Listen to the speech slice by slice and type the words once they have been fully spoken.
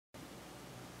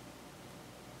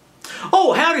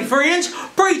Oh, howdy friends,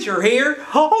 Preacher here.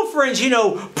 Oh friends, you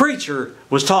know, Preacher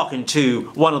was talking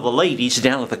to one of the ladies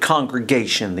down at the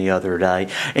congregation the other day,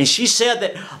 and she said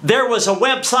that there was a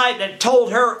website that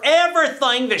told her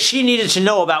everything that she needed to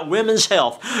know about women's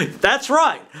health. That's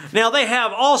right. Now they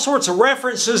have all sorts of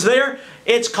references there.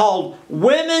 It's called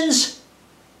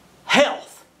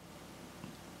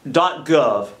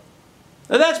womenshealth.gov.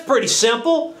 Now that's pretty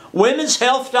simple,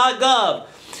 womenshealth.gov.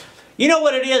 You know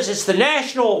what it is? It's the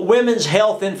National Women's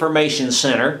Health Information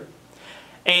Center.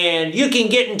 And you can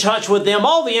get in touch with them.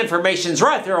 All the information's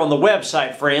right there on the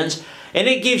website, friends. And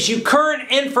it gives you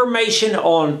current information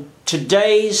on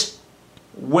today's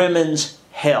women's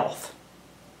health.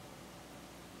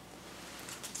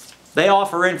 They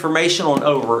offer information on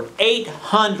over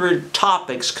 800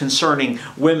 topics concerning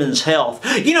women's health.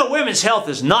 You know, women's health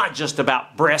is not just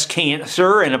about breast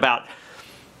cancer and about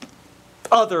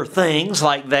other things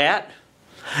like that.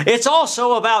 It's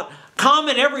also about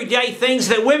common everyday things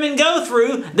that women go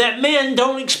through that men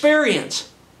don't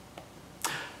experience.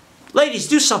 Ladies,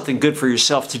 do something good for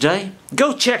yourself today.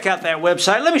 Go check out that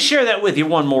website. Let me share that with you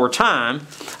one more time.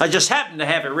 I just happen to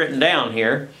have it written down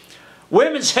here.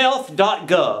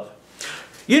 womenshealth.gov.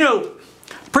 You know,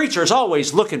 Preacher is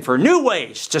always looking for new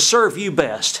ways to serve you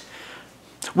best.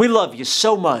 We love you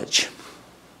so much.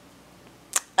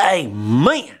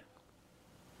 Amen.